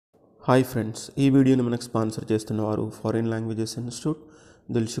Hi friends, ఈ వీడియోని మనకు sponsor చేస్తున్నవారు foreign languages institute,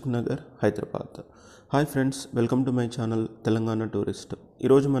 Dilsukh Nagar, Hyderabad. Hi friends, welcome to my channel Telangana tourist.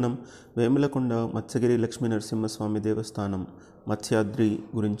 ఈరోజు మనం వేములకొండ మత్స్యగిరి లక్ష్మీ నరసింహ స్వామి దేవస్థానం మత్స్యాద్రి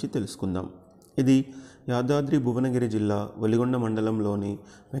గురించి తెలుసుకుందాం. ఇది యాదాద్రి భువనగిరి జిల్లా వెలిగొండ మండలంలోని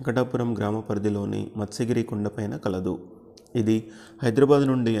వెంకటాపురం గ్రామ పరిధిలోని మత్స్యగిరి కొండపైన కలదు. ఇది హైదరాబాద్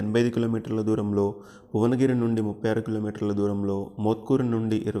నుండి 85 కిలోమీటర్ల దూరంలో, భువనగిరి నుండి 36 కిలోమీటర్ల దూరంలో, మోత్కూరు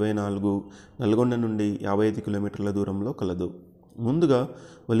నుండి 24, నల్గొండ నుండి 55 కిలోమీటర్ల దూరంలో కలదు. ముందుగా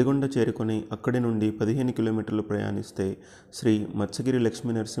వెలిగొండ చేరుకొని అక్కడి నుండి 15 కిలోమీటర్లు ప్రయాణిస్తే శ్రీ మత్స్యగిరి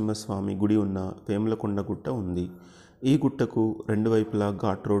లక్ష్మీ నరసింహ స్వామి గుడి ఉన్న వేములకొండ గుట్ట ఉంది. ఈ గుట్టకు రెండు వైపులా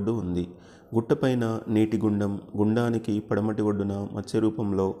ఘాట్ రోడ్డు ఉంది. గుట్టపైన నీటి గుండం, గుండానికి పడమటి ఒడ్డున మత్స్య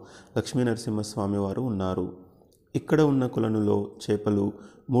రూపంలో లక్ష్మీ నరసింహ స్వామి వారు ఉన్నారు. ఇక్కడ ఉన్న కొలనులో చేపలు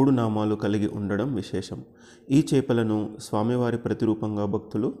 3 నామాలు కలిగి ఉండడం విశేషం. ఈ చేపలను స్వామివారి ప్రతిరూపంగా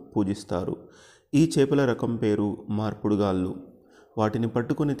భక్తులు పూజిస్తారు. ఈ చేపల రకం పేరు మార్పుడుగాళ్ళు. వాటిని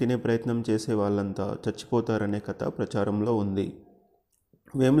పట్టుకుని తినే ప్రయత్నం చేసే వాళ్ళంతా చచ్చిపోతారనే కథ ప్రచారంలో ఉంది.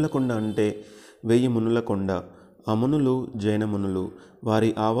 వేములకొండ అంటే 1000 మునుల కొండ. ఆ మునులు జైన మునులు.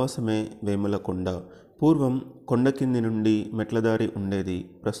 వారి ఆవాసమే వేములకొండ. పూర్వం కొండ కింది నుండి మెట్లదారి ఉండేది.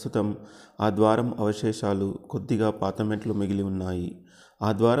 ప్రస్తుతం ఆ ద్వారం అవశేషాలు, కొద్దిగా పాత మెట్లు మిగిలి ఉన్నాయి. ఆ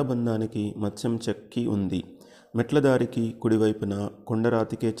ద్వారబంధానికి మత్స్యం చెక్కి ఉంది. మెట్లదారికి కుడివైపున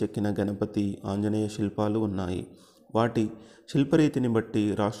కొండరాతికే చెక్కిన గణపతి, ఆంజనేయ శిల్పాలు ఉన్నాయి. వాటి శిల్పరీతిని బట్టి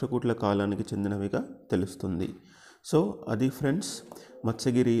రాష్ట్రకూట్ల కాలానికి చెందినవిగా తెలుస్తుంది. సో అది ఫ్రెండ్స్,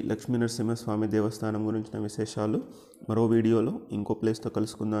 మత్స్యగిరి లక్ష్మీ నరసింహ స్వామి దేవస్థానం గురించిన విశేషాలు. మరో వీడియోలో ఇంకో ప్లేస్తో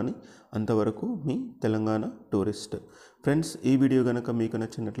కలుసుకుందాని. అంతవరకు మీ తెలంగాణ టూరిస్ట్. ఫ్రెండ్స్, ఈ వీడియో కనుక మీకు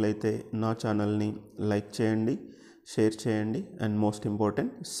నచ్చినట్లయితే నా ఛానల్ని లైక్ చేయండి, షేర్ చేయండి అండ్ మోస్ట్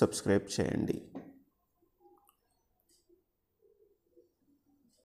ఇంపార్టెంట్ సబ్స్క్రైబ్ చేయండి.